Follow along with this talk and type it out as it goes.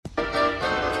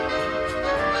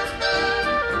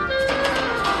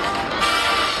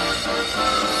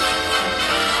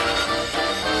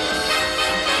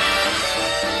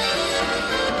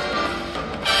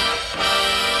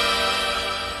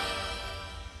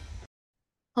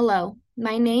Hello,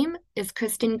 my name is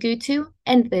Kristen Gutu,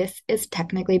 and this is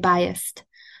Technically Biased,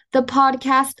 the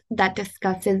podcast that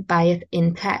discusses bias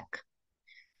in tech.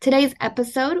 Today's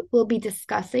episode will be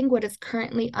discussing what is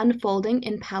currently unfolding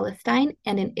in Palestine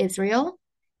and in Israel.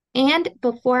 And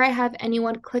before I have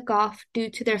anyone click off due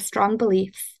to their strong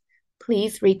beliefs,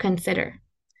 please reconsider.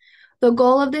 The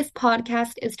goal of this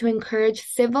podcast is to encourage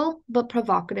civil but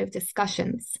provocative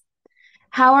discussions.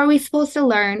 How are we supposed to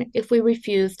learn if we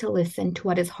refuse to listen to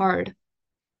what is hard?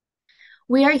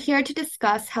 We are here to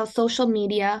discuss how social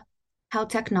media, how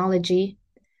technology,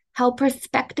 how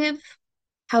perspective,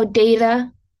 how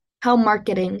data, how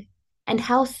marketing, and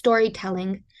how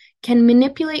storytelling can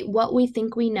manipulate what we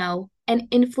think we know and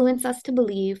influence us to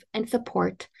believe and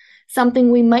support something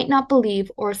we might not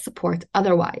believe or support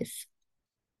otherwise.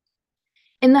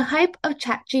 In the hype of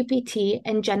ChatGPT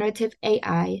and generative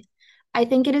AI, I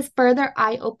think it is further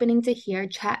eye-opening to hear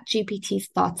ChatGPT's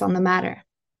thoughts on the matter.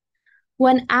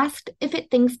 When asked if it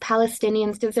thinks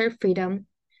Palestinians deserve freedom,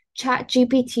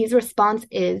 ChatGPT's response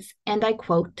is, and I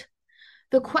quote,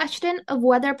 "The question of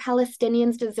whether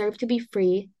Palestinians deserve to be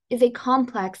free is a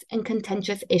complex and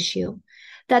contentious issue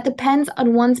that depends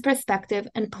on one's perspective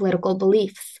and political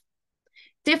beliefs.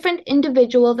 Different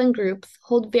individuals and groups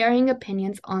hold varying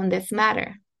opinions on this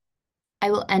matter."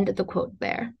 I will end the quote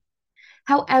there.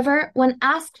 However, when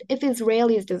asked if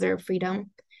Israelis deserve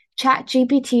freedom,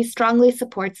 ChatGPT strongly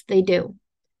supports they do.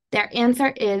 Their answer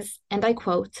is, and I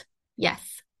quote,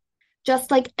 "Yes. Just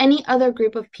like any other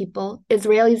group of people,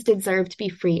 Israelis deserve to be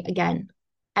free again."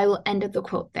 I will end the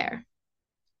quote there.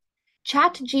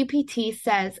 ChatGPT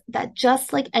says that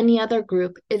just like any other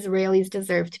group, Israelis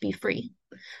deserve to be free.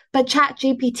 But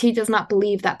ChatGPT does not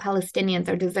believe that Palestinians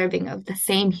are deserving of the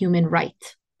same human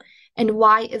right. And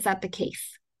why is that the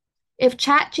case? If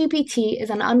ChatGPT is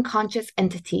an unconscious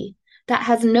entity that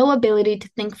has no ability to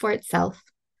think for itself,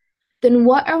 then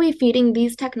what are we feeding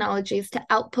these technologies to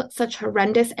output such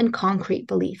horrendous and concrete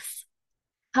beliefs?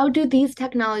 How do these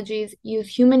technologies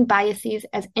use human biases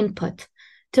as input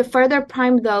to further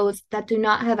prime those that do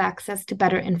not have access to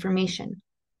better information?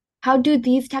 How do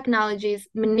these technologies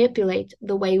manipulate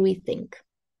the way we think?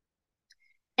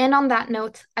 And on that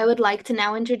note, I would like to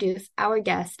now introduce our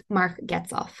guest, Mark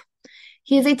Getzoff.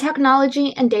 He is a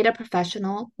technology and data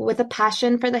professional with a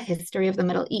passion for the history of the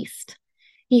Middle East.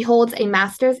 He holds a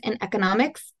master's in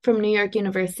economics from New York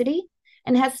University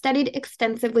and has studied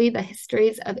extensively the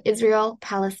histories of Israel,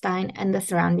 Palestine, and the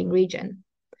surrounding region.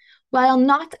 While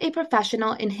not a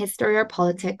professional in history or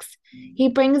politics, he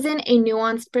brings in a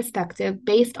nuanced perspective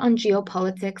based on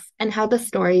geopolitics and how the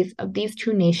stories of these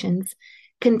two nations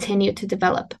continue to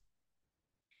develop.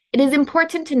 It is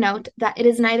important to note that it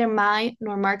is neither my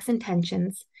nor Mark's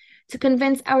intentions to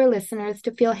convince our listeners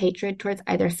to feel hatred towards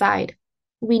either side.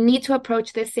 We need to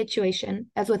approach this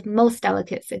situation, as with most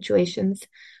delicate situations,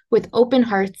 with open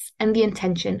hearts and the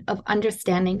intention of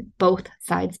understanding both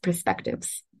sides'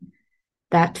 perspectives.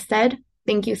 That said,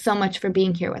 thank you so much for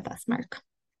being here with us, Mark.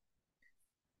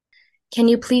 Can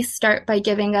you please start by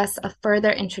giving us a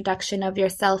further introduction of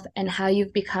yourself and how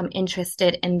you've become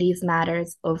interested in these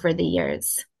matters over the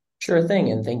years? Sure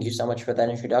thing, and thank you so much for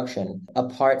that introduction.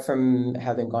 Apart from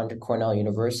having gone to Cornell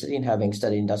University and having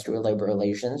studied industrial labor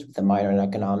relations with a minor in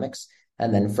economics,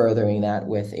 and then furthering that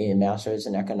with a master's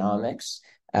in economics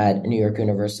at New York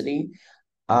University,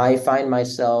 I find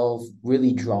myself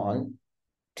really drawn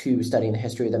to studying the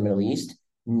history of the Middle East,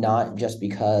 not just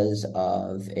because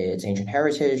of its ancient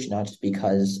heritage, not just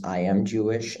because I am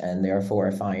Jewish and therefore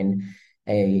I find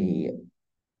a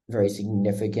very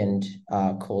significant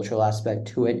cultural aspect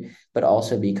to it, but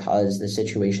also because the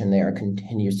situation there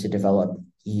continues to develop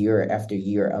year after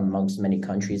year amongst many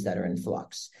countries that are in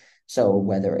flux. So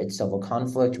whether it's civil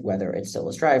conflict, whether it's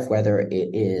civil strife, whether it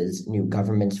is new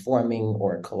governments forming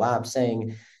or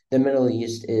collapsing, the Middle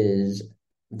East is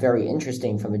very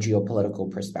interesting from a geopolitical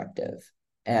perspective.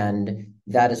 And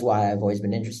that is why I've always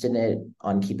been interested in it,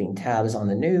 on keeping tabs on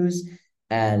the news.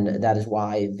 And that is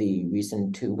why the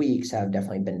recent 2 weeks have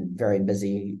definitely been very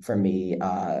busy for me,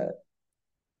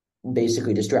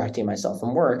 basically distracting myself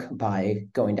from work by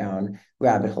going down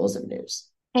rabbit holes of news.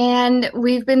 And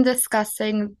we've been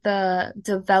discussing the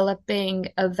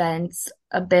developing events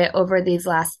a bit over these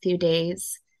last few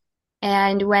days.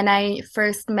 And when I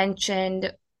first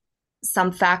mentioned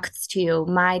some facts to you,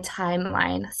 my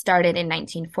timeline started in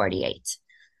 1948.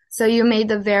 So you made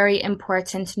the very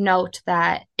important note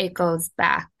that it goes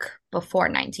back before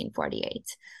 1948.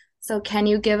 So can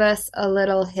you give us a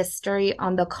little history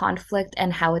on the conflict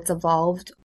and how it's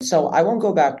evolved? So I won't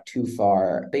go back too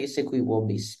far. Basically, we'll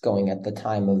be going at the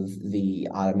time of the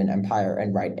Ottoman Empire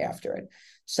and right after it.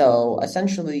 So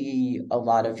essentially, a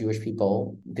lot of Jewish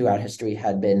people throughout history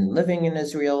had been living in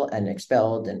Israel and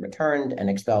expelled and returned and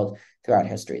expelled throughout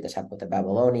history. This happened with the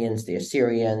Babylonians, the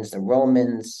Assyrians, the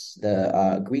Romans,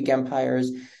 the Greek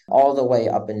empires, all the way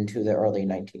up into the early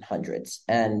 1900s.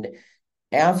 And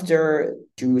after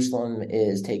Jerusalem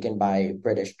is taken by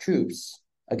British troops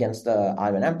against the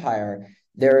Ottoman Empire,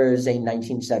 there is a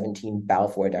 1917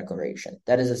 Balfour Declaration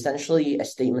that is essentially a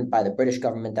statement by the British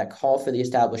government that called for the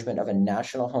establishment of a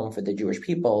national home for the Jewish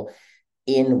people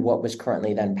in what was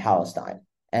currently then Palestine.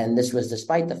 And this was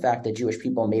despite the fact that Jewish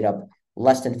people made up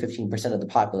less than 15% of the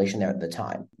population there at the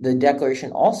time. The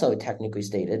declaration also technically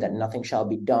stated that nothing shall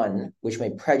be done which may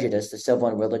prejudice the civil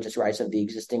and religious rights of the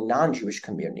existing non-Jewish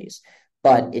communities.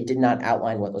 But it did not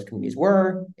outline what those communities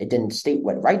were. It didn't state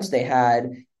what rights they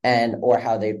had and or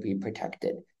how they'd be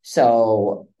protected.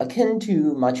 So akin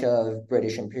to much of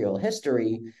British imperial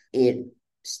history, it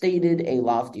stated a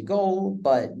lofty goal,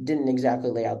 but didn't exactly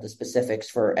lay out the specifics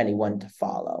for anyone to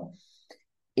follow.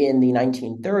 In the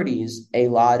 1930s, a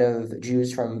lot of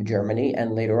Jews from Germany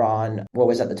and later on what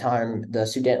was at the time the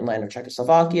Sudetenland of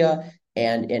Czechoslovakia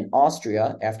and in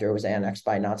Austria, after it was annexed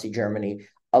by Nazi Germany,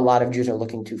 a lot of Jews are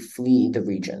looking to flee the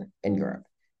region in Europe.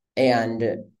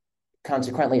 And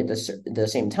consequently, at the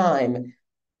same time,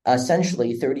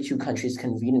 essentially 32 countries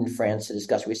convened in France to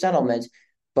discuss resettlement.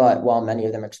 But while many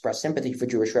of them expressed sympathy for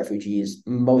Jewish refugees,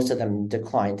 most of them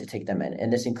declined to take them in.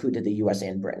 And this included the US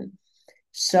and Britain.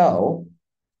 So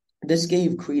this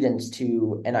gave credence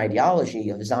to an ideology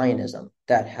of Zionism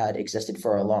that had existed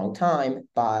for a long time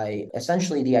by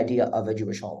essentially the idea of a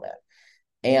Jewish homeland.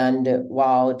 And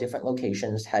while different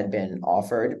locations had been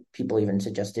offered, people even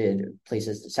suggested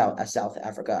places South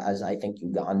Africa, as I think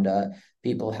Uganda,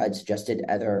 people had suggested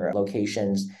other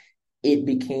locations. It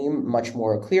became much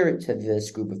more clear to this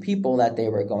group of people that they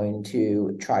were going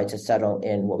to try to settle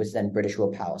in what was then British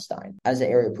ruled Palestine. As the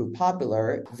area proved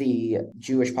popular, the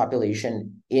Jewish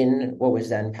population in what was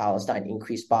then Palestine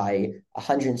increased by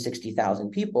 160,000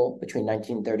 people between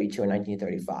 1932 and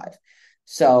 1935.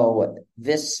 So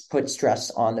this put stress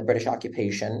on the British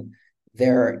occupation.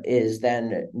 There is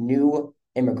then new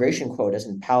immigration quotas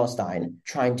in Palestine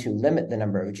trying to limit the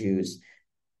number of Jews.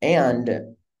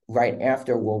 And right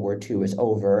after World War II is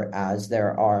over, as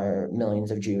there are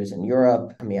millions of Jews in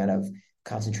Europe coming out of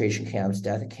concentration camps,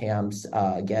 death camps,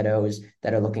 ghettos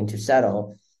that are looking to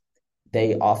settle,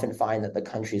 they often find that the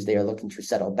countries they are looking to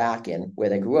settle back in, where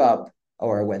they grew up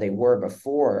or where they were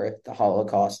before the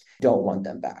Holocaust, don't want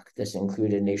them back. This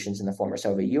included nations in the former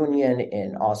Soviet Union,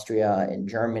 in Austria, in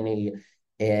Germany,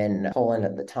 in Poland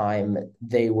at the time.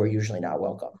 They were usually not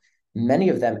welcome. Many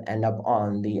of them end up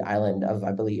on the island of,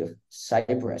 I believe,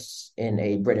 Cyprus in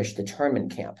a British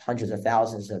internment camp, hundreds of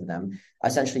thousands of them,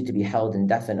 essentially to be held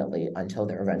indefinitely until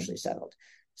they're eventually settled.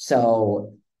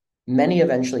 So many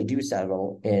eventually do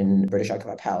settle in British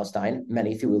occupied Palestine,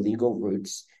 many through illegal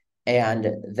routes.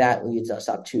 And that leads us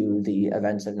up to the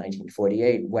events of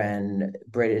 1948, when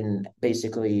Britain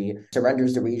basically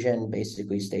surrenders the region,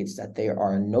 basically states that they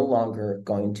are no longer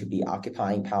going to be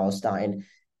occupying Palestine.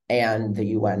 And the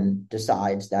UN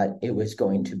decides that it was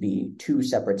going to be two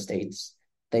separate states.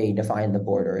 They define the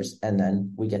borders, and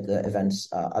then we get the events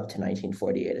up to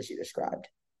 1948, as you described.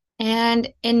 And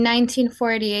in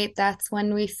 1948, that's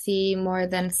when we see more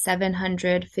than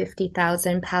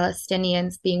 750,000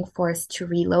 Palestinians being forced to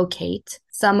relocate,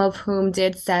 some of whom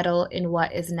did settle in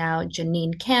what is now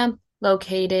Jenin Camp,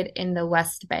 located in the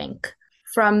West Bank.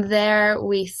 From there,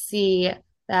 we see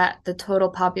that the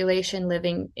total population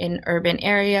living in urban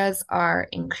areas are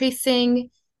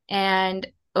increasing, and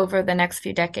over the next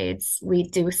few decades, we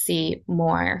do see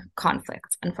more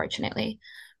conflicts, unfortunately.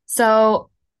 So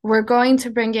we're going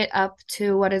to bring it up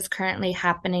to what is currently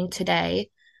happening today.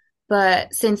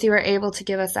 But since you were able to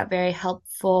give us that very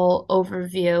helpful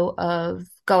overview of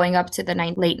going up to the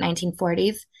late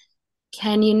 1940s,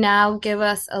 can you now give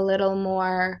us a little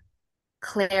more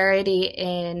clarity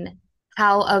in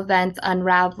how events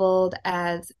unraveled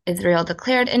as Israel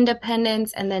declared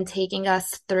independence and then taking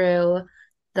us through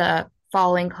the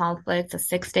following conflicts, the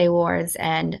Six-Day Wars,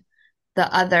 and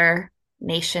the other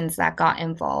nations that got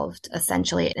involved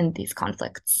essentially in these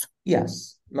conflicts?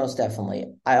 Yes, most definitely.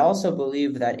 I also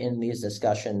believe that in these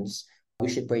discussions, we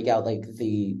should break out like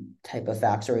the type of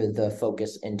facts or the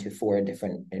focus into four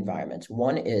different environments.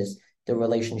 One is the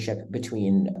relationship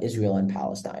between Israel and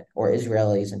Palestine, or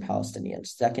Israelis and Palestinians.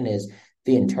 Second is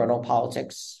the internal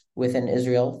politics within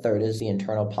Israel. Third is the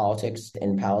internal politics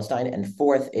in Palestine. And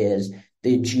fourth is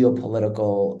the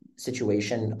geopolitical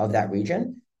situation of that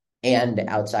region and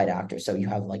outside actors. So you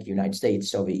have like United States,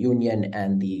 Soviet Union,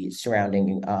 and the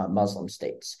surrounding Muslim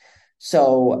states.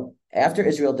 So After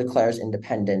Israel declares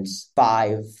independence,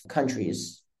 5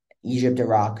 countries, Egypt,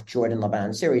 Iraq, Jordan,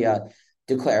 Lebanon, Syria,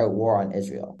 declare war on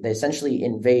Israel. They essentially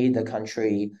invade the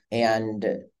country, and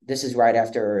this is right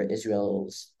after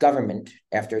Israel's government,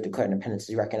 after it declared independence,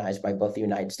 is recognized by both the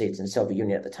United States and Soviet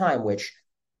Union at the time, which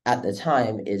at the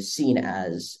time is seen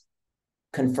as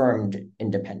confirmed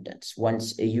independence.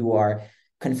 Once you are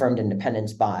confirmed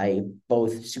independence by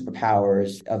both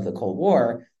superpowers of the Cold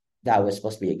War, that was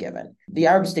supposed to be a given. The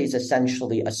Arab states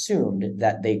essentially assumed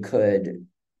that they could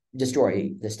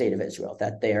destroy the state of Israel,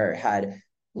 that they had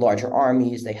larger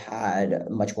armies, they had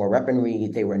much more weaponry,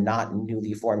 they were not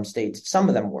newly formed states. Some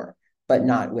of them were, but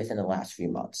not within the last few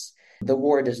months. The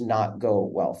war does not go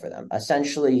well for them.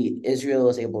 Essentially, Israel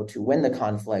is able to win the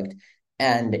conflict,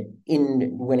 and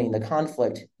in winning the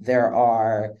conflict,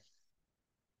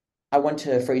 I want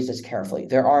to phrase this carefully.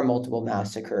 There are multiple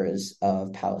massacres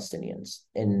of Palestinians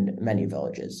in many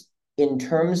villages. In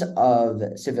terms of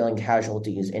civilian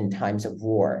casualties in times of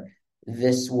war,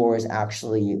 this war is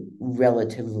actually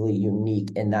relatively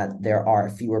unique in that there are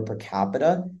fewer per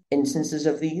capita instances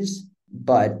of these,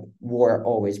 but war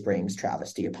always brings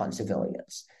travesty upon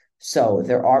civilians. So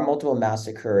there are multiple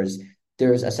massacres.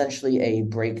 There's essentially a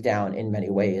breakdown in many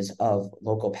ways of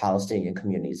local Palestinian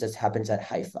communities. This happens at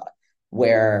Haifa,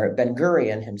 where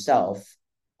Ben-Gurion himself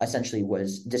essentially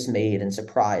was dismayed and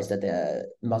surprised at the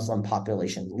Muslim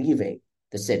population leaving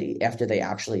the city after they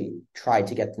actually tried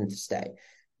to get them to stay.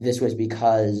 This was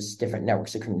because different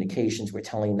networks of communications were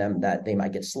telling them that they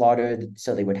might get slaughtered,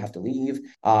 so they would have to leave.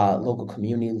 Local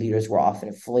community leaders were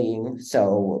often fleeing,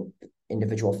 so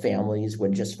individual families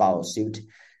would just follow suit.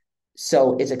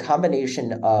 So it's a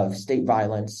combination of state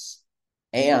violence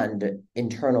and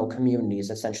internal communities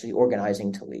essentially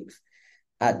organizing to leave.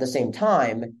 At the same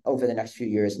time, over the next few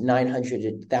years,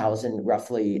 900,000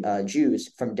 roughly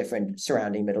Jews from different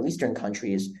surrounding Middle Eastern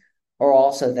countries are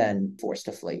also then forced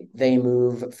to flee. They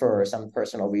move for some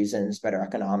personal reasons, better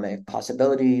economic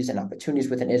possibilities and opportunities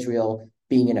within Israel,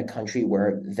 being in a country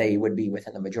where they would be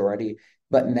within the majority.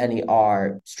 But many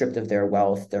are stripped of their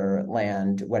wealth, their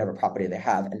land, whatever property they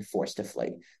have, and forced to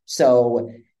flee.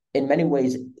 So in many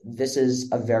ways, this is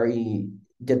a very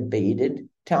debated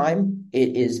time.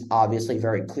 It is obviously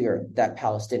very clear that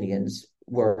Palestinians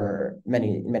were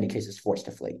in many cases forced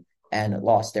to flee and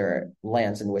lost their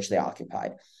lands in which they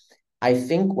occupied. I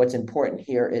think what's important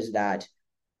here is that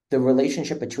the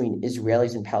relationship between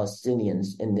Israelis and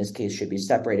Palestinians in this case should be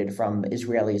separated from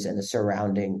Israelis and the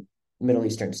surrounding Middle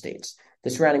Eastern states.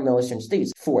 The surrounding Middle Eastern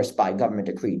states forced by government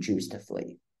decree Jews to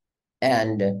flee.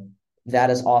 And that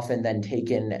is often then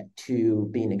taken to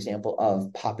be an example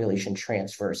of population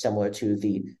transfer, similar to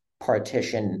the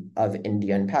partition of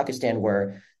India and Pakistan,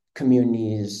 where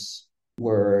communities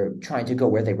were trying to go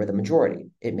where they were the majority.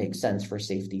 It makes sense for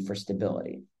safety, for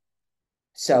stability.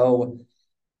 So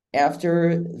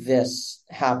after this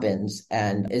happens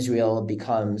and Israel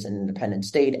becomes an independent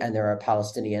state and there are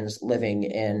Palestinians living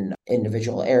in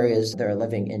individual areas, they're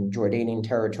living in Jordanian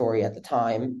territory at the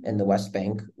time in the West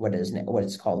Bank, what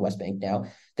is called West Bank now.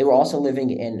 They were also living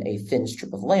in a thin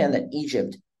strip of land that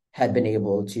Egypt had been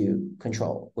able to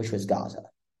control, which was Gaza.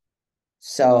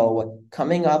 So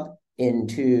coming up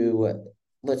into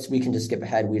we can just skip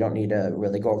ahead. We don't need to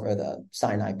really go over the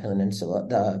Sinai Peninsula,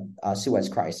 the Suez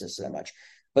Crisis that much.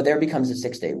 But there becomes a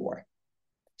 6-day war.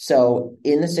 So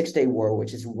in the 6-day war,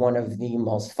 which is one of the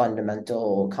most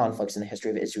fundamental conflicts in the history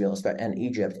of Israel and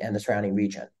Egypt and the surrounding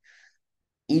region,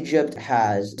 Egypt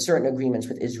has certain agreements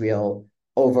with Israel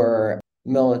over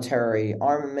military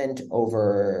armament,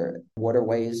 over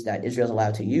waterways that Israel is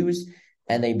allowed to use,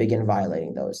 and they begin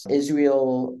violating those.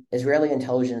 Israeli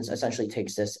intelligence essentially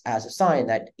takes this as a sign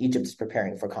that Egypt is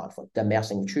preparing for conflict,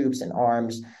 amassing troops and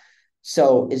arms.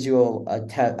 So Israel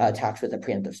attacks with a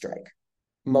preemptive strike,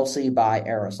 mostly by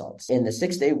air assaults. In the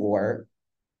 6-day war,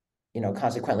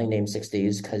 consequently named 6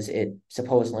 days because it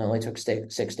supposedly only took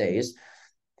 6 days,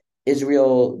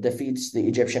 Israel defeats the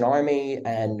Egyptian army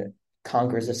and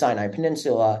conquers the Sinai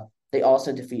Peninsula. They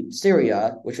also defeat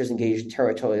Syria, which was engaged in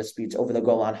territorial disputes over the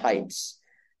Golan Heights.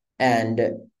 And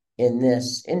in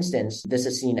this instance, this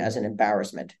is seen as an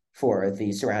embarrassment for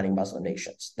the surrounding Muslim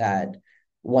nations, that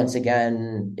once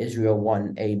again, Israel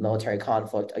won a military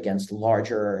conflict against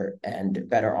larger and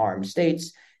better armed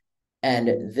states.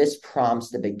 And this prompts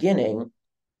the beginning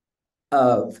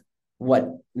of what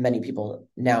many people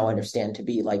now understand to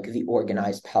be like the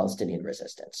organized Palestinian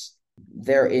resistance.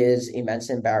 There is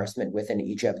immense embarrassment within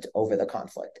Egypt over the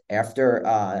conflict.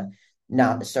 After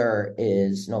Nasser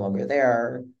is no longer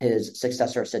there, his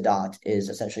successor Sadat is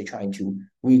essentially trying to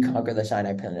reconquer the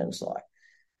Sinai Peninsula.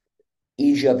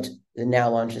 Egypt now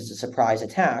launches a surprise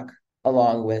attack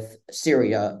along with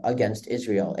Syria against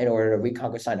Israel in order to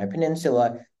reconquer Sinai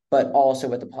Peninsula, but also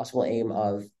with the possible aim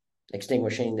of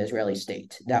extinguishing the Israeli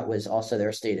state. That was also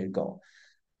their stated goal.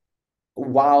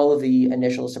 While the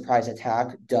initial surprise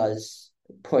attack does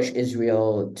push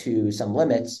Israel to some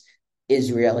limits,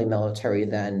 Israeli military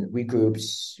then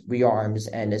regroups, rearms,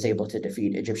 and is able to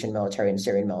defeat Egyptian military and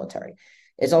Syrian military.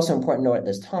 It's also important to note at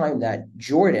this time that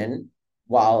Jordan,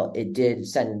 while it did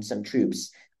send some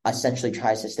troops, essentially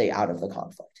tries to stay out of the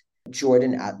conflict.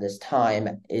 Jordan at this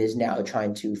time is now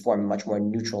trying to form a much more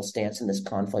neutral stance in this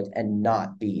conflict and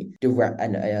not be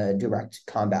direct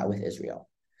combat with Israel.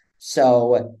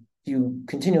 So you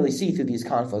continually see through these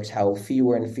conflicts how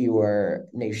fewer and fewer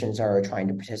nations are trying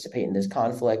to participate in these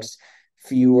conflicts.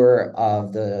 Fewer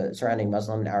of the surrounding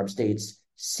Muslim and Arab states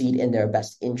see it in their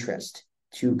best interest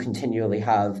to continually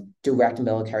have direct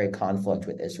military conflict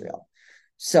with Israel.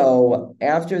 So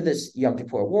after this Yom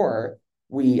Kippur War,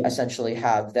 we essentially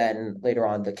have then later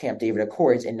on the Camp David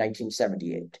Accords in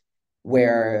 1978,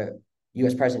 where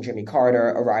U.S. President Jimmy Carter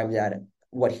arrived at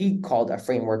what he called a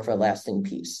framework for lasting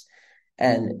peace.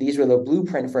 And these were the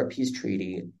blueprint for a peace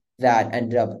treaty that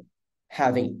ended up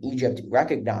having Egypt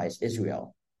recognize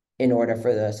Israel in order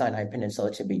for the Sinai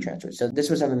Peninsula to be transferred. So this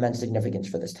was of immense significance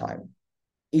for this time.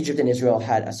 Egypt and Israel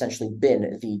had essentially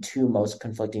been the two most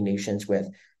conflicting nations with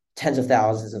tens of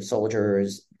thousands of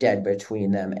soldiers dead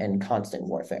between them and constant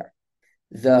warfare.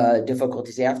 The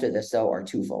difficulties after this, though, are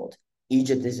twofold.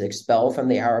 Egypt is expelled from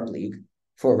the Arab League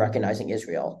for recognizing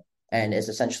Israel and is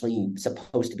essentially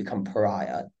supposed to become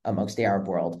pariah amongst the Arab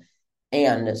world.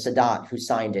 And Sadat, who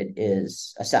signed it,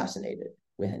 is assassinated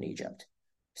within Egypt.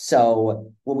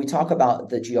 So when we talk about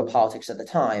the geopolitics at the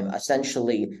time,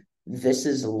 essentially, this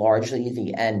is largely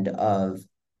the end of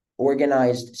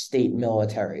organized state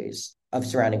militaries of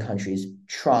surrounding countries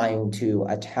trying to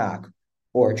attack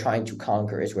or trying to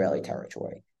conquer Israeli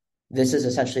territory. This is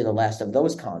essentially the last of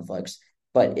those conflicts,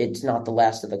 but it's not the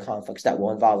last of the conflicts that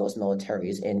will involve those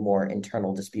militaries in more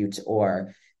internal disputes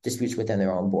or disputes within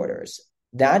their own borders.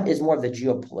 That is more of the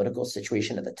geopolitical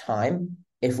situation at the time.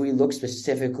 If we look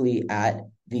specifically at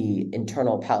the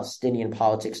internal Palestinian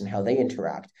politics and how they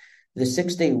interact, the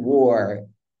Six-Day War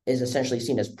is essentially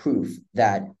seen as proof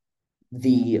that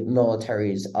the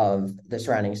militaries of the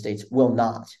surrounding states will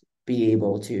not be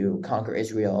able to conquer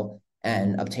Israel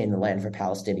and obtain the land for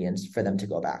Palestinians for them to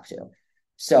go back to.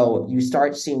 So you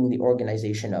start seeing the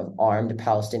organization of armed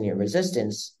Palestinian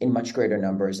resistance in much greater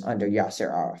numbers under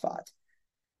Yasser Arafat.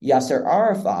 Yasser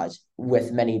Arafat,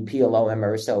 with many PLO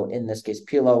members, so in this case,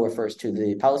 PLO refers to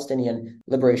the Palestinian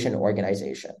Liberation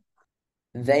Organization.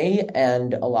 They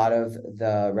and a lot of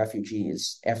the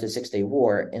refugees after the Six-Day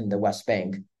War in the West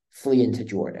Bank flee into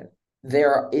Jordan.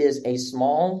 There is a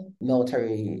small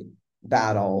military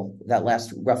battle that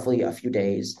lasts roughly a few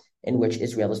days in which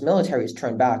Israel's military is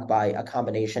turned back by a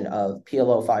combination of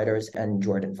PLO fighters and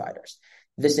Jordan fighters.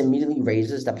 This immediately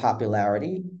raises the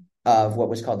popularity of what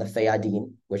was called the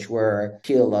Fayadin, which were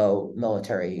PLO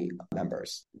military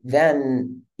members.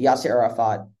 Then Yasser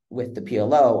Arafat, with the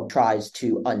PLO, tries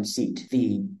to unseat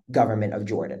the government of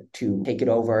Jordan, to take it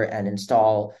over and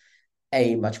install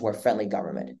a much more friendly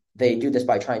government. They do this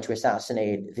by trying to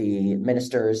assassinate the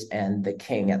ministers and the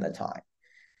king at the time.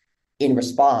 In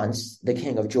response, the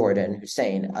king of Jordan,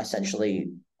 Hussein,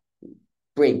 essentially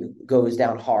goes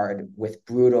down hard with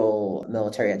brutal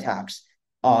military attacks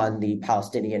on the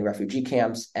Palestinian refugee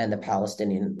camps and the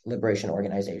Palestinian Liberation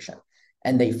Organization,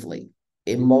 and they flee.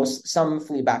 Some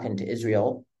flee back into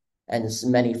Israel, and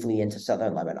many flee into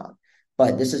southern Lebanon.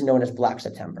 But this is known as Black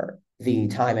September, the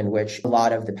time in which a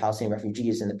lot of the Palestinian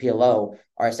refugees in the PLO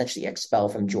are essentially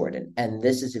expelled from Jordan. And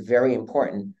this is very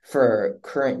important for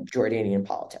current Jordanian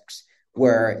politics,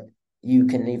 where you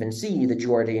can even see the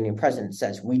Jordanian president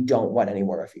says, we don't want any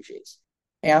more refugees.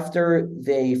 After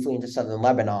they flee into southern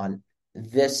Lebanon,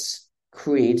 this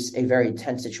creates a very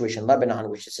tense situation in Lebanon,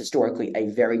 which is historically a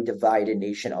very divided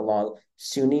nation along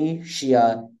Sunni,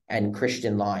 Shia, and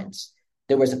Christian lines.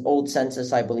 There was an old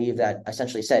census, I believe, that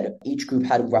essentially said each group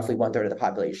had roughly 1/3 of the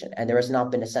population, and there has not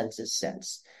been a census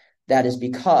since. That is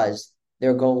because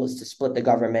their goal is to split the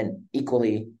government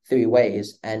equally 3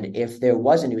 ways, and if there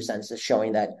was a new census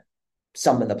showing that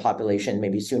some of the population,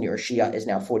 maybe Sunni or Shia, is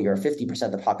now 40 or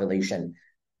 50% of the population,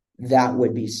 that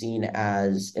would be seen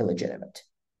as illegitimate.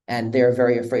 And they're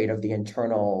very afraid of the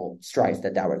internal strife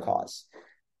that would cause.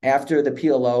 After the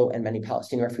PLO and many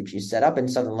Palestinian refugees set up in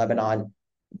southern Lebanon,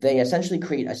 they essentially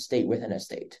create a state within a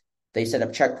state. They set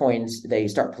up checkpoints, they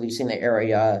start policing the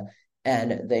area,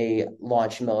 and they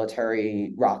launch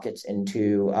military rockets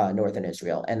into northern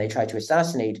Israel. And they try to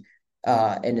assassinate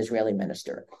an Israeli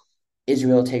minister.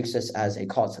 Israel takes this as a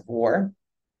cause of war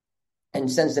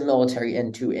and sends the military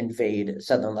in to invade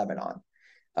southern Lebanon.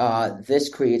 This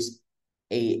creates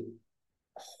a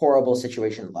horrible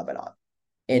situation in Lebanon,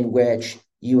 in which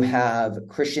you have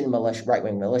Christian militia,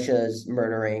 right-wing militias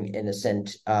murdering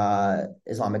innocent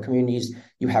Islamic communities.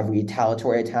 You have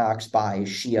retaliatory attacks by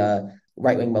Shia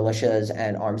right-wing militias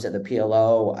and arms of the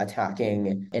PLO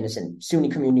attacking innocent Sunni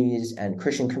communities and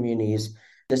Christian communities.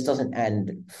 This doesn't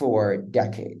end for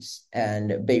decades.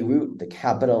 And Beirut, the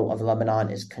capital of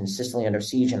Lebanon, is consistently under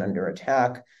siege and under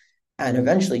attack. And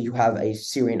eventually you have a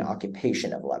Syrian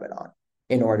occupation of Lebanon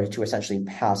in order to essentially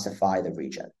pacify the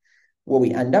region. What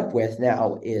we end up with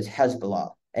now is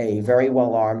Hezbollah, a very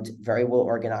well-armed, very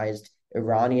well-organized,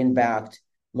 Iranian-backed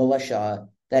militia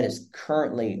that is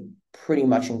currently pretty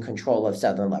much in control of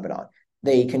southern Lebanon.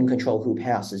 They can control who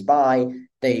passes by.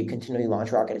 They continually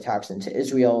launch rocket attacks into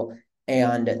Israel,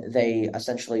 and they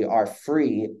essentially are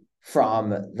free from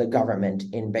the government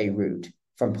in Beirut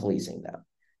from policing them.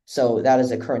 So that is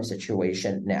the current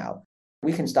situation now.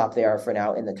 We can stop there for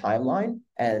now in the timeline.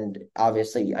 And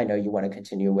obviously, I know you want to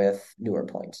continue with newer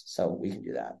points, so we can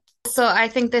do that. So I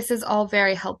think this is all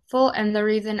very helpful. And the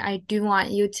reason I do want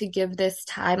you to give this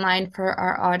timeline for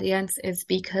our audience is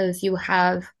because you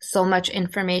have so much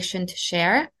information to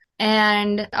share.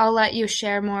 And I'll let you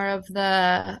share more of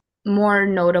the more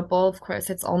notable, of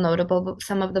course, it's all notable, but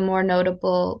some of the more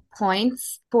notable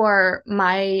points for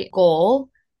my goal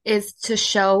is to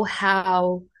show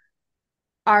how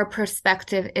our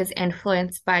perspective is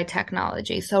influenced by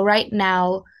technology. So right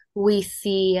now we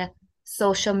see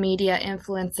social media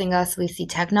influencing us, we see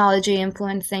technology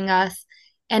influencing us.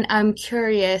 And I'm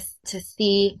curious to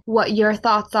see what your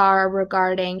thoughts are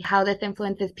regarding how this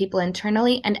influences people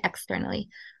internally and externally.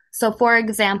 So, for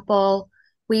example,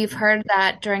 we've heard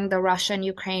that during the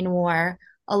Russian-Ukraine war,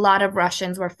 a lot of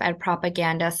Russians were fed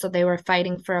propaganda, so they were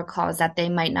fighting for a cause that they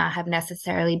might not have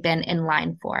necessarily been in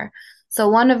line for. So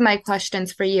one of my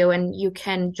questions for you, and you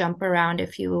can jump around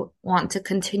if you want to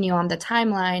continue on the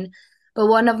timeline, but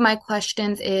one of my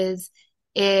questions is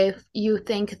if you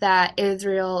think that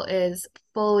Israel is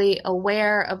fully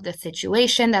aware of the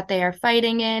situation that they are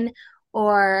fighting in,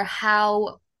 or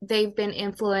how they've been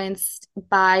influenced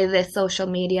by the social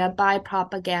media, by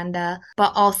propaganda,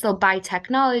 but also by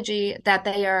technology that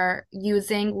they are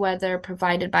using, whether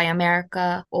provided by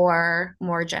America or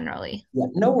more generally. Yeah,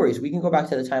 no worries. We can go back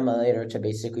to the timeline later to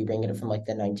basically bring it from like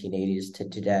the 1980s to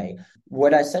today.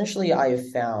 What essentially I have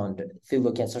found through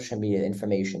looking at social media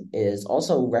information is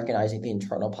also recognizing the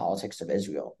internal politics of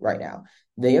Israel right now.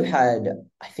 They have had,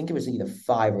 I think it was either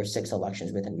 5 or 6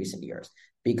 elections within recent years,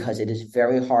 because it is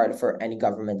very hard for any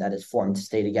government that is formed to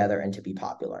stay together and to be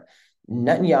popular.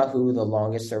 Netanyahu, the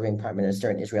longest serving prime minister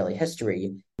in Israeli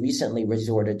history, recently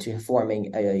resorted to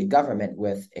forming a government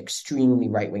with extremely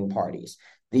right-wing parties.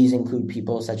 These include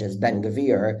people such as Ben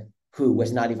Gvir, who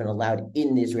was not even allowed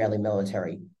in the Israeli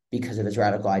military because of his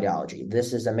radical ideology.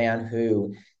 This is a man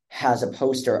who has a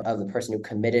poster of the person who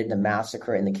committed the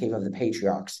massacre in the Cave of the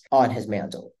Patriarchs on his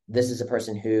mantle. This is a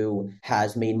person who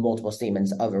has made multiple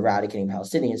statements of eradicating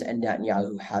Palestinians, and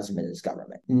Netanyahu has him in his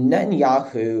government.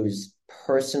 Netanyahu's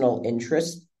personal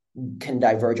interests can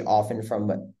diverge often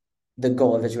from the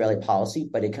goal of Israeli policy,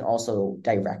 but it can also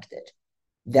direct it.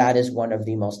 That is one of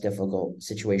the most difficult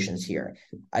situations here.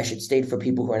 I should state for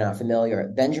people who are not familiar,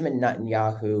 Benjamin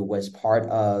Netanyahu was part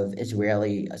of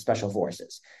Israeli special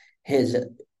forces. His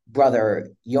brother,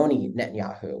 Yoni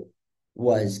Netanyahu,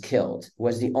 was killed,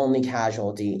 was the only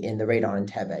casualty in the raid on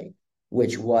Entebbe,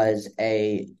 which was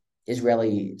a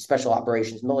Israeli special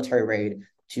operations military raid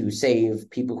to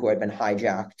save people who had been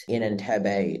hijacked in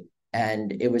Entebbe.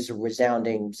 And it was a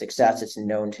resounding success. It's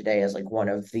known today as like one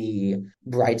of the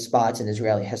bright spots in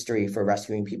Israeli history for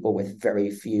rescuing people with very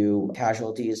few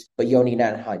casualties. But Yoni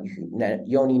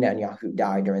Netanyahu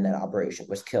died during that operation,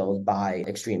 was killed by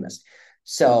extremists.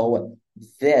 So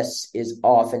this is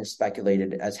often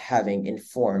speculated as having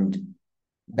informed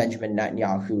Benjamin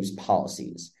Netanyahu's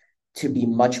policies to be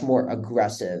much more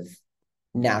aggressive,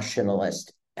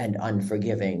 nationalist, and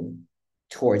unforgiving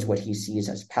towards what he sees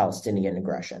as Palestinian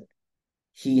aggression.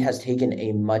 He has taken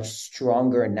a much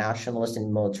stronger nationalist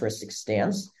and militaristic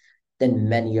stance than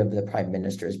many of the prime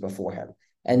ministers before him.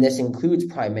 And this includes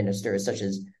prime ministers such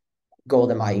as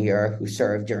Golda Meir, who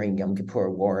served during Yom Kippur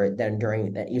War, then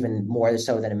during even more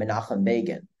so than Menachem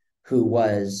Begin, who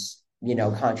was,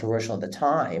 controversial at the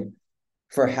time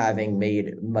for having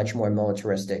made much more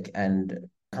militaristic and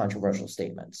controversial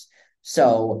statements.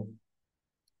 So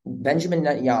Benjamin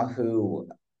Netanyahu,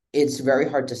 it's very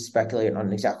hard to speculate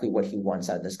on exactly what he wants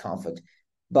out of this conflict,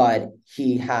 but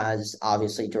he has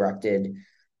obviously directed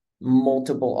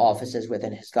multiple offices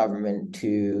within his government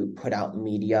to put out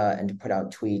media and to put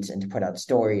out tweets and to put out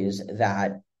stories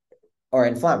that are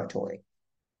inflammatory,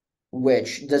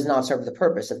 which does not serve the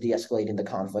purpose of de-escalating the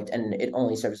conflict, and it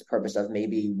only serves the purpose of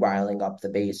maybe riling up the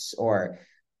base or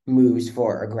moves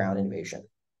for a ground invasion.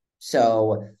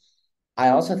 So I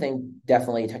also think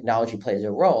definitely technology plays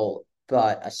a role,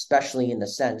 but especially in the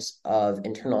sense of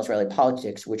internal Israeli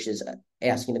politics, which is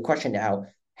asking the question now,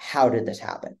 how did this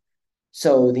happen?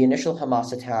 So the initial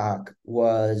Hamas attack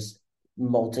was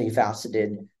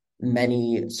multifaceted.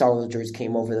 Many soldiers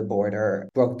came over the border,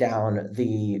 broke down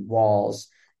the walls.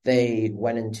 They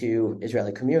went into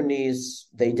Israeli communities.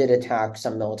 They did attack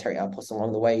some military outposts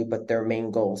along the way, but their main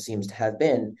goal seems to have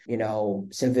been,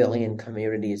 civilian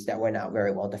communities that were not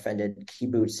very well defended.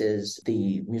 Kibbutzes,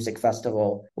 the music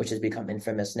festival, which has become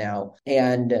infamous now.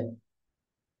 And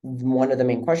one of the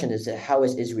main questions is how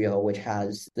is Israel, which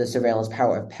has the surveillance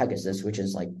power of Pegasus, which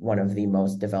is like one of the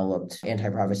most developed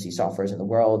anti-privacy softwares in the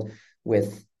world,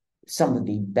 with some of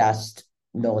the best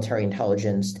military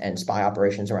intelligence and spy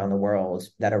operations around the world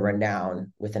that are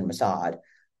renowned within Mossad,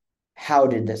 how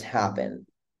did this happen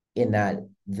in that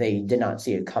they did not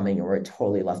see it coming or were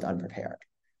totally left unprepared?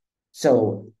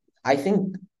 So I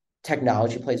think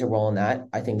technology plays a role in that.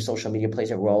 I think social media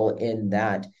plays a role in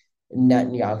that.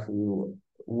 Netanyahu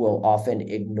will often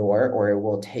ignore or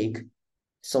will take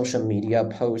social media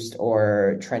posts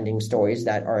or trending stories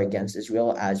that are against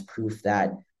Israel as proof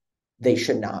that they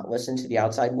should not listen to the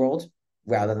outside world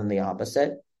rather than the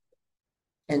opposite.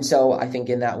 And so I think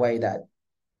in that way that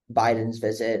Biden's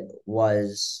visit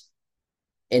was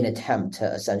an attempt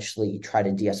to essentially try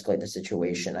to de-escalate the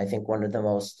situation. I think one of the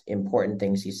most important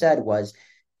things he said was,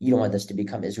 you don't want this to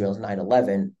become Israel's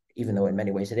 9/11, even though in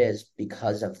many ways it is,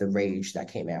 because of the rage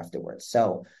that came afterwards.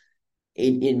 So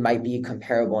it might be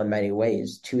comparable in many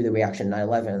ways to the reaction to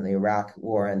 9/11 and the Iraq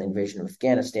war and the invasion of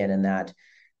Afghanistan, in that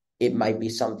it might be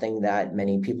something that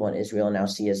many people in Israel now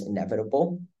see as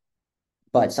inevitable,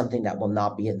 but something that will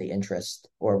not be in the interest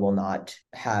or will not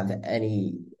have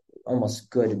any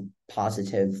almost good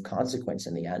positive consequence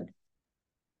in the end.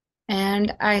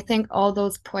 And I think all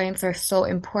those points are so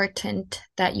important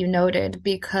that you noted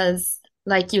because,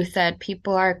 like you said,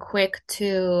 people are quick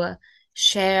to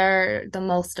share the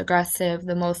most aggressive,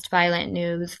 the most violent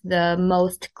news, the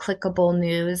most clickable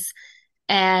news.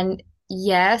 And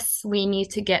yes, we need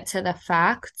to get to the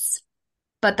facts,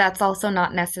 but that's also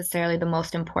not necessarily the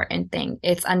most important thing.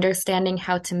 It's understanding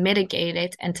how to mitigate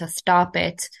it and to stop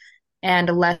it, and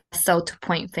less so to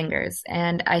point fingers.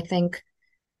 And I think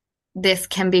this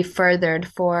can be furthered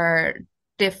for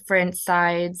different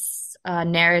sides'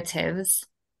 narratives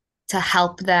to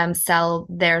help them sell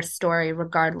their story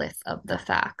regardless of the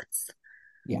facts.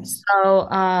 Yes. So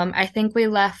I think we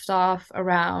left off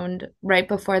around right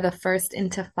before the first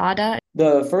Intifada.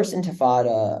 The first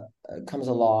Intifada comes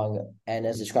along and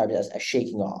is described as a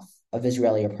shaking off of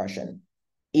Israeli oppression.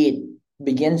 It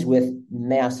begins with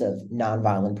massive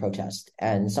nonviolent protest,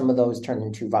 and some of those turn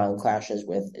into violent clashes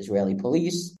with Israeli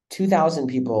police. 2,000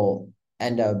 people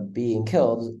end up being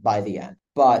killed by the end.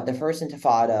 But the first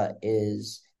Intifada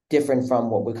is different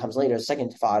from what comes later,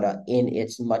 second Intifada, in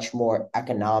its much more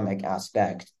economic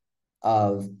aspect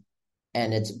of,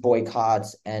 and its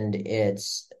boycotts and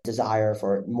its desire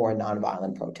for more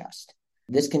nonviolent protest.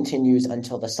 This continues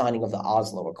until the signing of the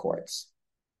Oslo Accords.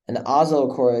 And the Oslo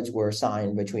Accords were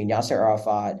signed between Yasser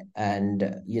Arafat and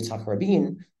Yitzhak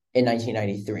Rabin in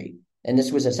 1993. And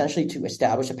this was essentially to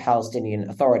establish a Palestinian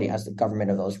Authority as the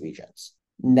government of those regions.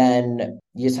 And then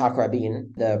Yitzhak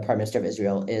Rabin, the Prime Minister of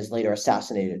Israel, is later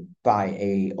assassinated by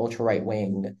a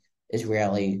ultra-right-wing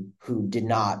Israeli who did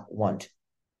not want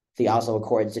the Oslo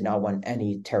Accords, did not want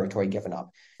any territory given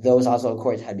up. Those Oslo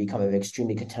Accords had become an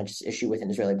extremely contentious issue within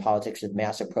Israeli politics, with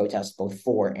massive protests both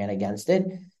for and against it.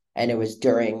 And it was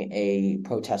during a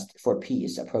protest for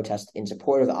peace, a protest in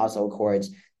support of the Oslo Accords,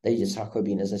 that Yitzhak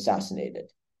Rabin is assassinated.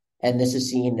 And this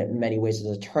is seen in many ways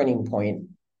as a turning point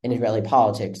in Israeli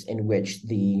politics, in which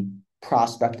the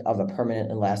prospect of a permanent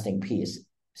and lasting peace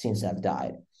seems to have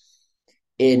died.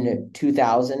 In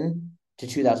 2000 to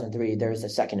 2003, there was the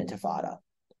second Intifada.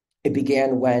 It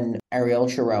began when Ariel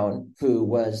Sharon, who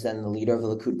was then the leader of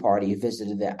the Likud party,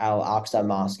 visited the Al-Aqsa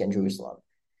Mosque in Jerusalem.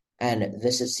 And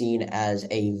this is seen as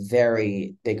a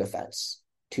very big offense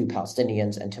to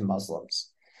Palestinians and to Muslims.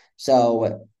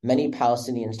 So many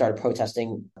Palestinians started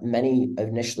protesting, many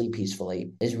initially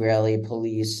peacefully. Israeli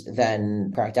police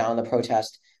then cracked down on the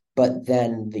protest, but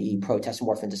then the protest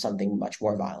morphed into something much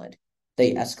more violent.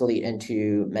 They escalate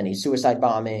into many suicide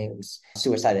bombings,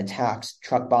 suicide attacks,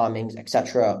 truck bombings,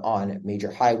 etc., on major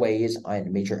highways,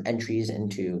 on major entries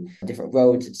into different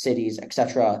roads, cities,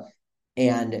 etc.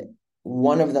 And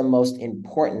one of the most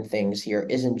important things here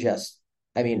isn't just,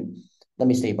 I mean, let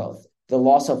me say both. The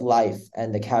loss of life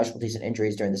and the casualties and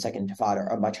injuries during the Second Intifada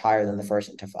are much higher than the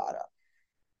First Intifada,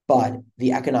 but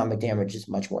the economic damage is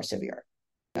much more severe.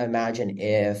 Imagine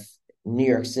if New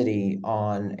York City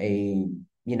on a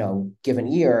given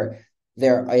year,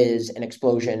 there is an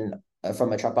explosion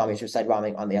from a truck bombing, suicide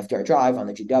bombing on the FDR Drive, on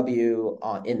the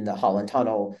GW, in the Holland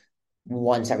Tunnel,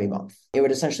 once every month. It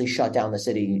would essentially shut down the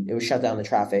city. It would shut down the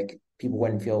traffic. People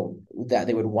wouldn't feel that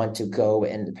they would want to go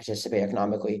and participate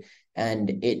economically. And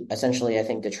it essentially, I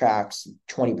think, detracts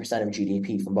 20% of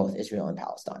GDP from both Israel and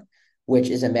Palestine, which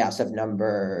is a massive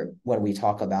number when we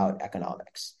talk about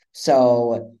economics.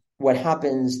 So what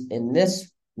happens in this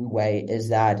way is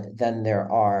that then there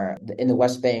are, in the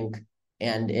West Bank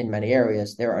and in many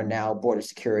areas, there are now border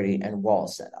security and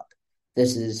walls set up.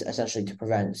 This is essentially to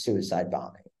prevent suicide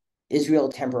bombing. Israel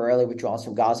temporarily withdraws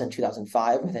from Gaza in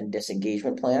 2005 with a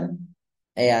disengagement plan.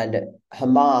 And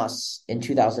Hamas in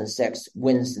 2006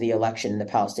 wins the election in the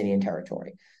Palestinian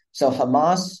territory. So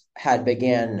Hamas had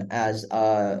began as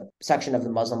a section of the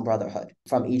Muslim Brotherhood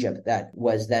from Egypt that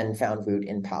was then found root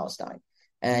in Palestine.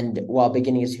 And while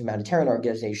beginning as a humanitarian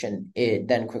organization, it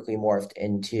then quickly morphed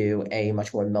into a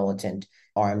much more militant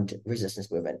armed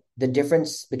resistance movement. The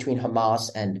difference between Hamas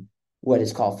and what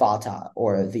is called Fatah,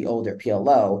 or the older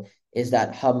PLO, is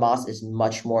that Hamas is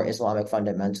much more Islamic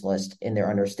fundamentalist in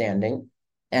their understanding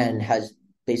and has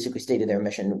basically stated their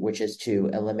mission, which is to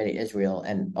eliminate Israel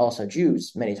and also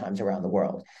Jews many times around the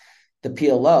world. The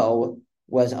PLO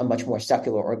was a much more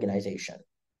secular organization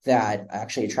that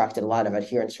actually attracted a lot of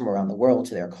adherents from around the world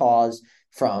to their cause,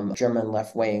 from German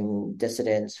left-wing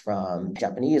dissidents, from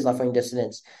Japanese left-wing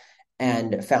dissidents,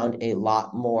 and found a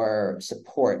lot more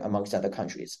support amongst other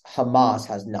countries. Hamas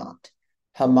has not.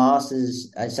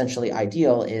 Hamas's essentially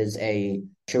ideal is a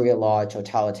Sharia law,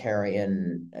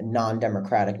 totalitarian,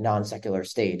 non-democratic, non-secular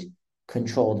state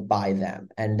controlled by them.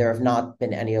 And there have not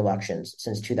been any elections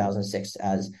since 2006,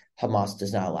 as Hamas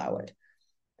does not allow it.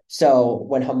 So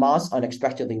when Hamas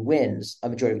unexpectedly wins a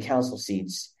majority of council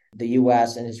seats, the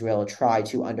U.S. and Israel try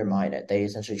to undermine it. They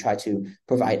essentially try to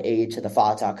provide aid to the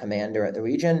Fatah commander at the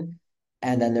region.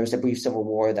 And then there's a brief civil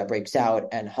war that breaks out,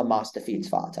 and Hamas defeats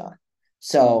Fatah.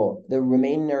 So the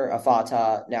remainder of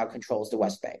Fatah now controls the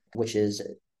West Bank, which is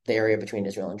the area between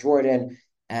Israel and Jordan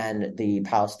and the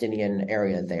Palestinian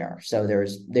area there. So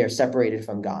they're separated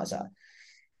from Gaza.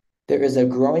 There is a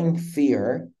growing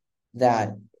fear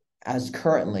that, as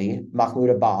currently Mahmoud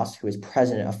Abbas, who is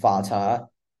president of Fatah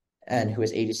and who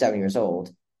is 87 years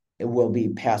old, it will be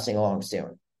passing along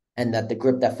soon. And that the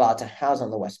grip that Fatah has on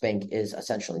the West Bank is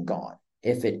essentially gone,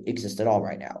 if it exists at all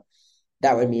right now.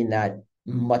 That would mean that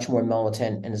much more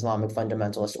militant and Islamic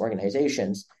fundamentalist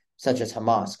organizations, such as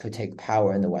Hamas, could take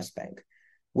power in the West Bank,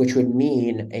 which would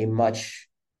mean a much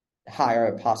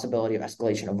higher possibility of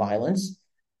escalation of violence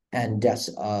and deaths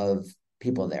of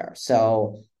people there.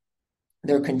 So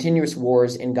there are continuous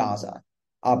wars in Gaza.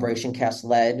 Operation Cast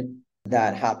Lead,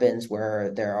 that happens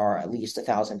where there are at least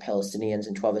 1,000 Palestinians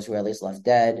and 12 Israelis left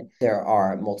dead. There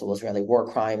are multiple Israeli war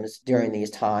crimes during these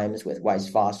times with white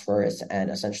phosphorus and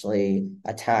essentially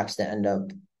attacks that end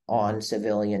up on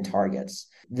civilian targets.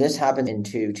 This happened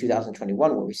into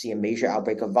 2021, where we see a major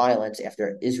outbreak of violence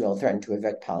after Israel threatened to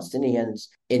evict Palestinians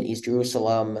in East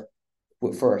Jerusalem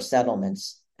for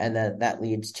settlements. And then that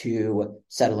leads to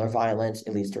settler violence,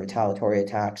 it leads to retaliatory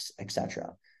attacks,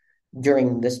 etc.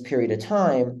 During this period of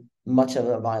time, much of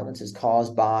the violence is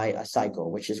caused by a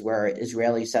cycle, which is where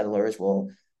Israeli settlers will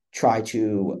try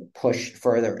to push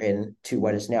further into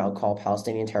what is now called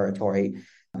Palestinian territory.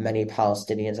 Many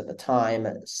Palestinians at the time,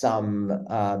 some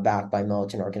backed by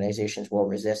militant organizations, will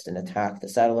resist and attack the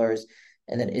settlers.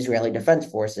 And then Israeli defense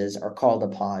forces are called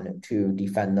upon to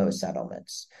defend those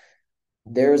settlements.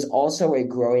 There's also a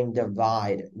growing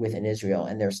divide within Israel,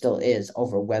 and there still is,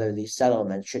 over whether these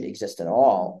settlements should exist at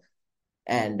all.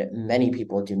 And many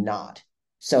people do not.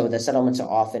 So the settlements are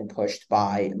often pushed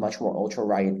by much more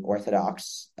ultra-right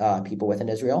Orthodox people within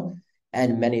Israel,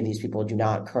 and many of these people do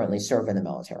not currently serve in the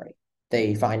military.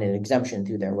 They find an exemption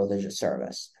through their religious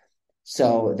service.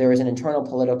 So there is an internal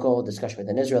political discussion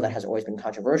within Israel that has always been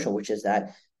controversial, which is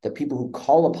that the people who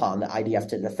call upon the IDF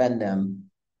to defend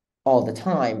them all the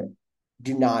time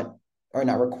are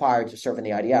not required to serve in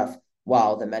the IDF,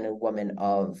 while the men and women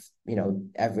of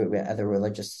every other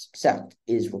religious sect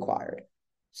is required.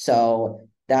 So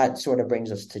that sort of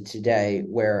brings us to today,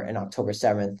 where on October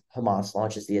 7th, Hamas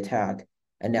launches the attack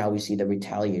And now we see the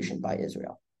retaliation by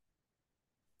Israel.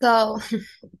 So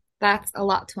that's a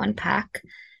lot to unpack.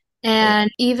 Right.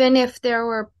 And even if there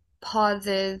were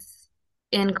pauses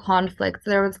in conflict,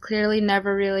 there was clearly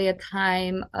never really a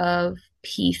time of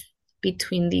peace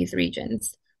between these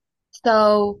regions.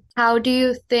 So, how do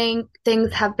you think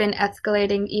things have been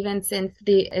escalating even since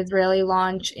the Israeli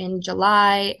launch in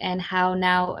July, and how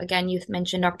now, again, you've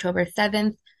mentioned October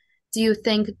 7th? Do you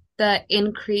think the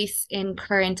increase in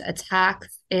current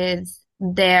attacks is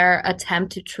their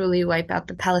attempt to truly wipe out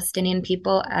the Palestinian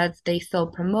people as they so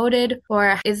promoted?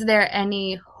 Or is there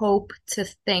any hope to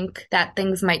think that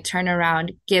things might turn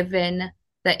around given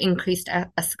the increased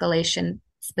escalation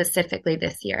specifically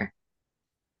this year?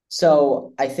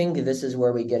 So I think this is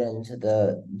where we get into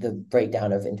the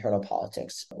breakdown of internal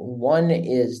politics. One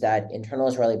is that internal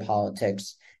Israeli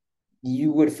politics,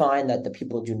 you would find that the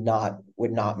people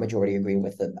would not majority agree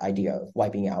with the idea of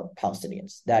wiping out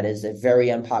Palestinians. That is a very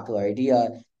unpopular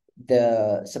idea.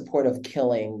 The support of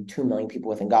killing 2 million people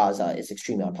within Gaza is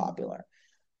extremely unpopular.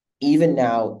 Even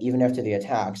now, even after the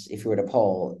attacks, if you were to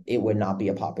poll, it would not be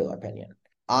a popular opinion.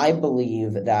 I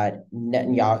believe that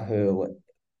Netanyahu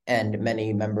and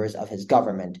many members of his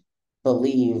government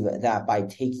believe that by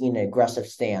taking an aggressive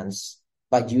stance,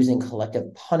 by using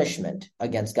collective punishment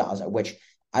against Gaza, which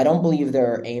I don't believe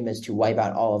their aim is to wipe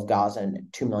out all of Gaza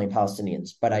and 2 million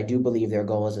Palestinians, but I do believe their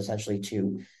goal is essentially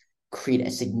to create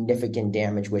a significant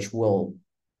damage, which will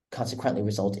consequently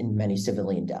result in many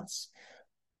civilian deaths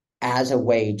as a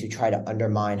way to try to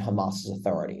undermine Hamas's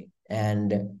authority.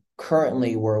 And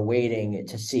currently, we're waiting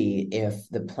to see if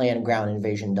the planned ground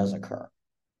invasion does occur.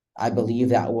 I believe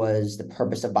that was the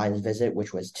purpose of Biden's visit,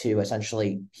 which was to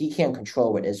essentially, he can't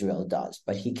control what Israel does,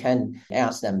 but he can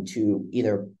ask them to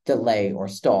either delay or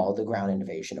stall the ground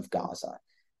invasion of Gaza.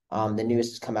 The news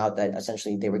has come out that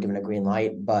essentially they were given a green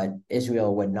light, but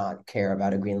Israel would not care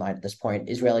about a green light at this point.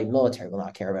 Israeli military will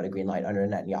not care about a green light under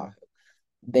Netanyahu.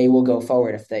 They will go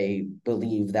forward if they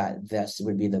believe that this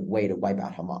would be the way to wipe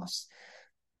out Hamas.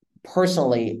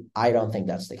 Personally, I don't think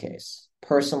that's the case.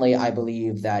 Personally, I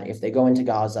believe that if they go into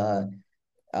Gaza,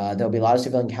 there'll be a lot of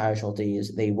civilian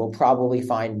casualties. They will probably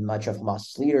find much of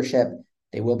Hamas's leadership.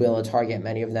 They will be able to target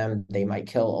many of them. They might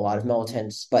kill a lot of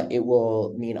militants, but it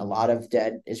will mean a lot of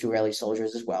dead Israeli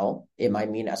soldiers as well. It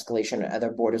might mean escalation at other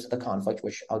borders of the conflict,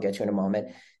 which I'll get to in a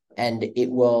moment. And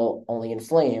it will only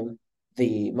inflame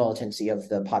the militancy of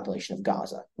the population of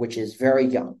Gaza, which is very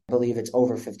young. I believe it's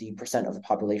over 50% of the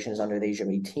population is under the age of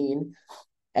 18.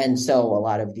 And so a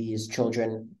lot of these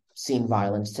children seeing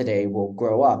violence today will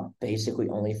grow up basically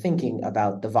only thinking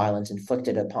about the violence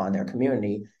inflicted upon their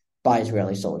community by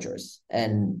Israeli soldiers,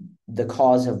 and the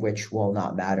cause of which will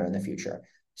not matter in the future.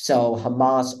 So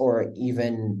Hamas or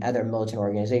even other militant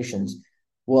organizations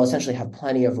will essentially have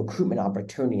plenty of recruitment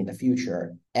opportunity in the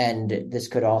future. And this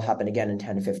could all happen again in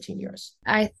 10 to 15 years.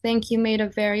 I think you made a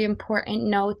very important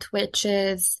note, which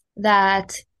is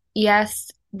that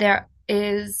yes, there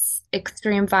is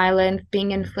extreme violence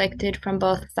being inflicted from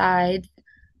both sides,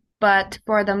 but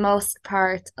for the most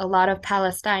part, a lot of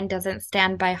Palestine doesn't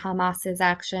stand by Hamas's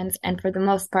actions, and for the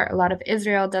most part, a lot of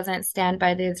Israel doesn't stand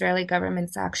by the Israeli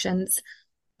government's actions.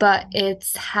 But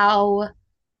it's how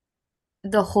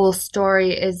the whole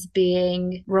story is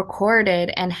being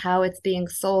recorded and how it's being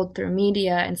sold through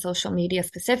media and social media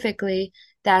specifically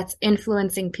that's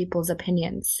influencing people's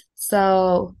opinions.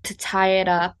 So, to tie it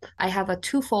up, I have a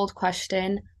twofold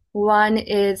question. One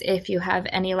is if you have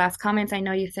any last comments. I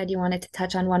know you said you wanted to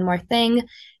touch on one more thing.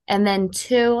 And then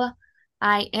two,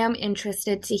 I am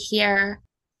interested to hear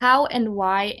how and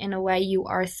why, in a way, you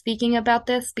are speaking about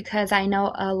this, because I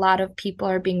know a lot of people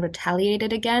are being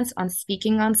retaliated against on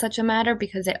speaking on such a matter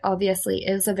because it obviously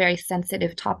is a very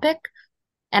sensitive topic.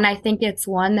 And I think it's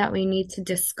one that we need to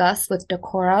discuss with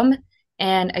decorum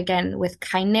and again with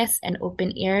kindness and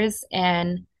open ears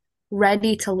and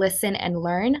ready to listen and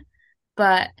learn.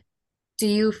 But do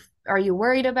you are you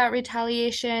worried about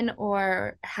retaliation,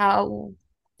 or how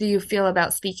do you feel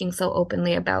about speaking so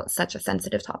openly about such a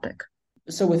sensitive topic?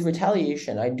 So with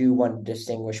retaliation, I do want to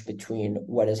distinguish between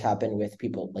what has happened with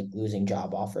people like losing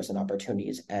job offers and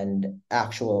opportunities and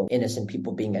actual innocent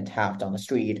people being attacked on the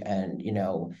street, and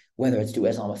whether it's due to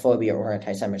Islamophobia or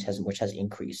anti-Semitism, which has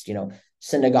increased,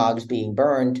 synagogues being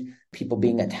burned, people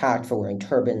being attacked for wearing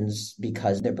turbans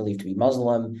because they're believed to be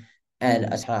Muslim,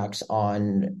 and attacks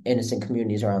on innocent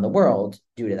communities around the world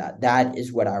due to that. That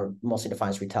is what I mostly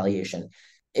defines retaliation.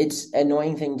 It's an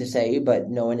annoying thing to say, but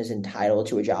no one is entitled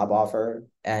to a job offer,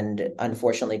 and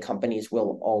unfortunately, companies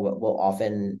will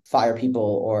often fire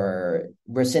people or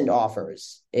rescind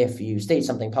offers if you state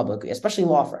something publicly, especially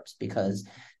law firms, because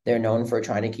They're known for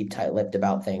trying to keep tight-lipped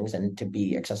about things and to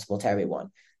be accessible to everyone.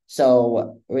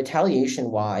 So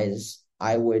retaliation-wise,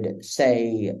 I would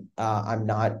say I'm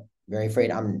not very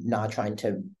afraid. I'm not trying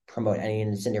to promote any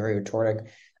incendiary rhetoric.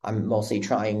 I'm mostly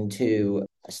trying to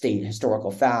state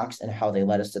historical facts and how they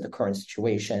led us to the current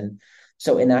situation.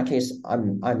 So in that case,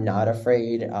 I'm not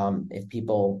afraid. If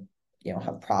people, have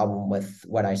a problem with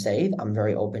what I say, I'm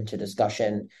very open to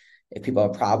discussion. If people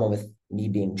have a problem with me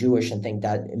being Jewish and think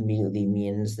that immediately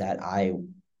means that I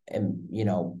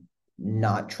am,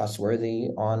 not trustworthy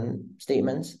on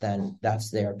statements, then that's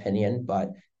their opinion,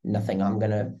 but nothing I'm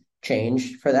gonna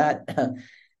change for that.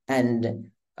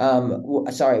 And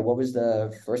sorry, what was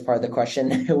the first part of the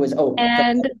question? It was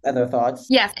And other thoughts.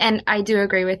 yes, and I do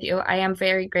agree with you. I am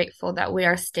very grateful that we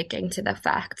are sticking to the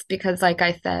facts because, like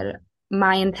I said,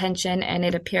 my intention, and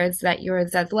it appears that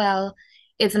yours as well,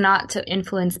 is not to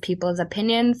influence people's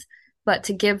opinions, but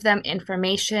to give them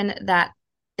information that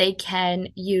they can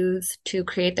use to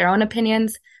create their own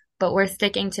opinions. But we're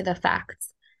sticking to the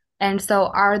facts. And so,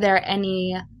 are there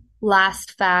any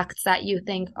last facts that you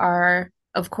think are,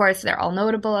 of course, they're all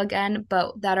notable again,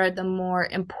 but that are the more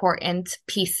important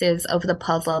pieces of the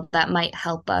puzzle that might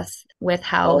help us with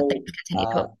how So things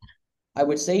continue to. I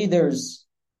would say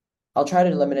I'll try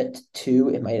to limit it to two.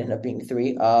 It might end up being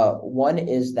three. One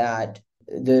is that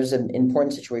there's an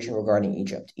important situation regarding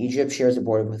Egypt. Egypt shares a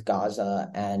border with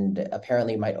Gaza and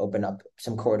apparently might open up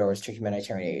some corridors to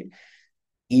humanitarian aid.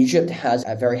 Egypt has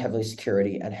a very heavily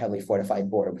security and heavily fortified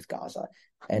border with Gaza,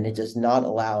 and it does not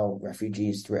allow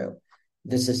refugees through.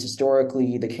 This is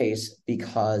historically the case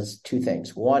because two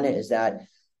things. One is that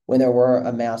when there were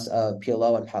a mass of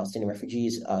PLO and Palestinian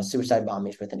refugees, suicide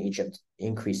bombings within Egypt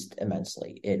increased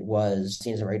immensely. It was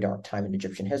seen as a very dark time in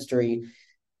Egyptian history.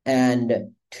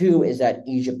 And two is that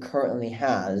Egypt currently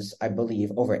has, I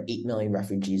believe, over 8 million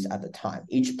refugees at the time.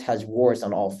 Egypt has wars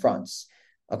on all fronts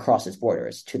across its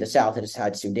borders. To the south, it has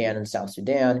had Sudan and South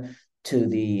Sudan. To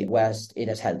the west, it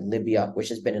has had Libya, which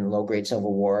has been in low-grade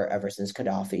civil war ever since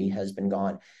Gaddafi has been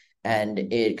gone. And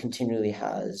it continually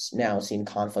has now seen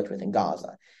conflict within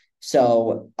Gaza.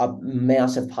 So a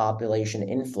massive population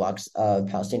influx of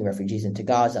Palestinian refugees into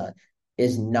Gaza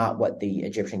is not what the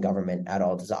Egyptian government at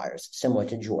all desires, similar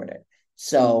to Jordan.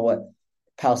 So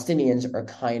Palestinians are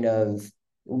kind of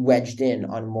wedged in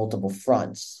on multiple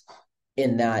fronts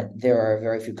in that there are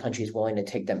very few countries willing to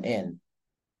take them in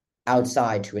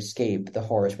outside to escape the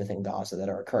horrors within Gaza that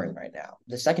are occurring right now.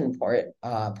 The second point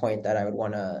that I would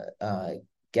want to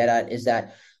get at is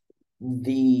that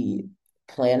the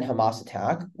planned Hamas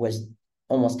attack was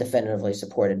almost definitively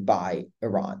supported by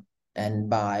Iran and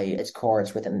by its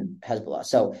cohorts within Hezbollah.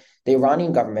 So the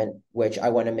Iranian government, which I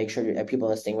want to make sure that people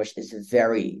distinguish, is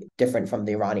very different from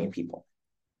the Iranian people.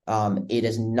 It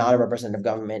is not a representative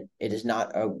government. It is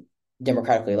not a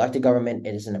democratically elected government.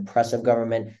 It is an oppressive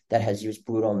government that has used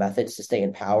brutal methods to stay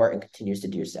in power and continues to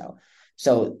do so.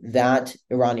 So that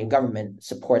Iranian government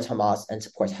supports Hamas and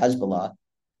supports Hezbollah,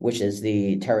 which is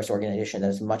the terrorist organization that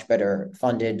is much better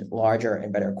funded, larger,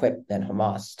 and better equipped than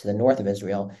Hamas to the north of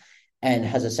Israel, and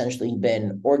has essentially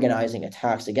been organizing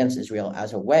attacks against Israel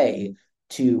as a way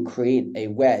to create a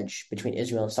wedge between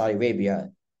Israel and Saudi Arabia,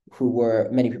 who were,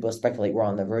 many people speculate, were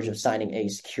on the verge of signing a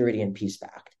security and peace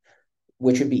pact,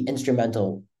 which would be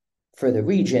instrumental for the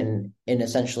region in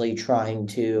essentially trying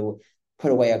to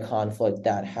put away a conflict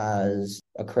that has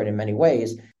occurred in many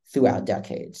ways throughout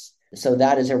decades. So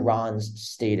that is Iran's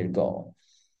stated goal.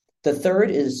 The third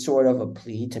is sort of a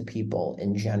plea to people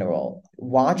in general.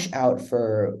 Watch out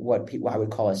for what people I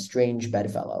would call as strange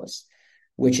bedfellows,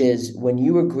 which is when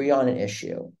you agree on an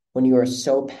issue, when you are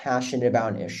so passionate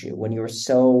about an issue, when you are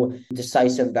so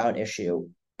decisive about an issue,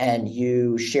 and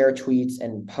you share tweets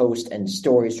and post and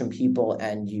stories from people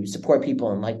and you support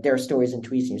people and like their stories and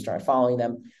tweets and you start following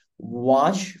them,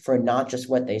 watch for not just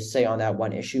what they say on that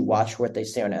one issue, watch for what they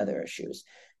say on other issues.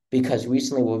 Because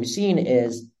recently what we've seen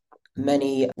is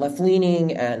many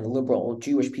left-leaning and liberal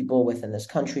Jewish people within this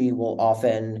country will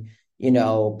often,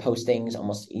 post things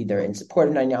almost either in support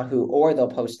of Netanyahu, or they'll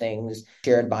post things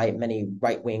shared by many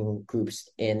right-wing groups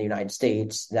in the United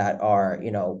States that are,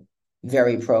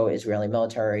 very pro-Israeli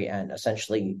military and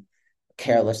essentially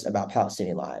careless about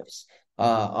Palestinian lives.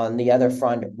 On the other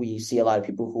front, we see a lot of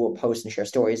people who will post and share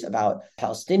stories about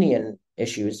Palestinian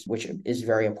issues, which is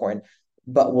very important,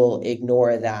 but will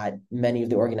ignore that many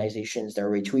of the organizations they're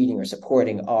retweeting or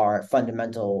supporting are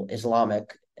fundamental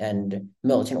Islamic and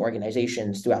militant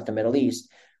organizations throughout the Middle East,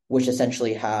 which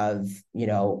essentially have,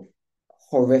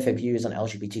 horrific views on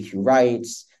LGBTQ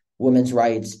rights, women's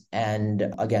rights,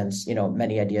 and against,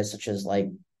 many ideas such as like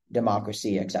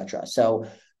democracy, etc. So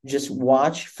just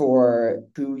watch for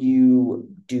who you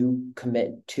do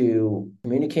commit to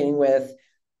communicating with,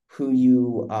 who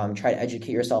you try to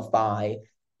educate yourself by,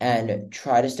 and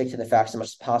try to stick to the facts as much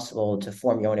as possible to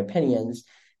form your own opinions.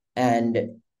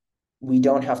 And we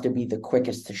don't have to be the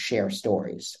quickest to share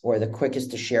stories or the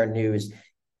quickest to share news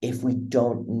if we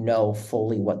don't know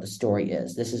fully what the story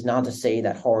is. This is not to say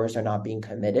that horrors are not being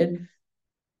committed,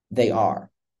 they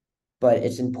are, but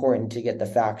it's important to get the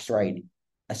facts right,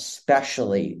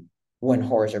 especially when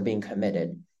horrors are being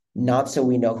committed. Not so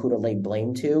we know who to lay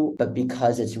blame to, but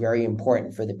because it's very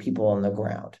important for the people on the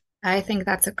ground. I think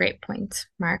that's a great point,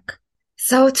 Mark.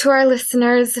 So, to our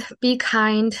listeners, be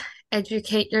kind,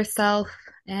 educate yourself,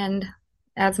 and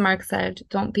as Mark said,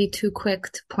 don't be too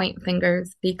quick to point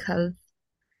fingers because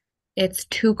it's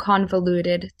too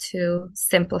convoluted to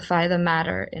simplify the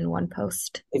matter in one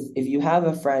post. If you have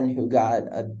a friend who got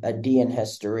a D in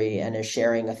history and is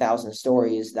sharing 1,000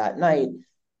 stories that night,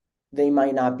 they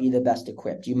might not be the best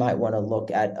equipped. You might want to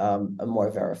look at a more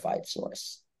verified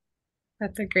source.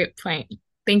 That's a great point.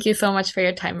 Thank you so much for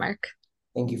your time, Mark.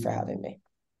 Thank you for having me.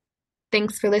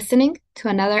 Thanks for listening to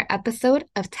another episode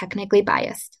of Technically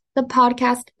Biased, the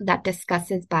podcast that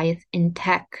discusses bias in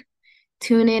tech.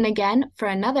 Tune in again for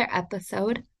another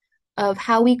episode of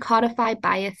how we codify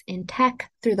bias in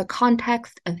tech through the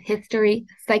context of history,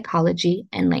 psychology,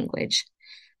 and language.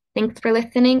 Thanks for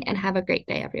listening and have a great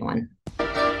day, everyone.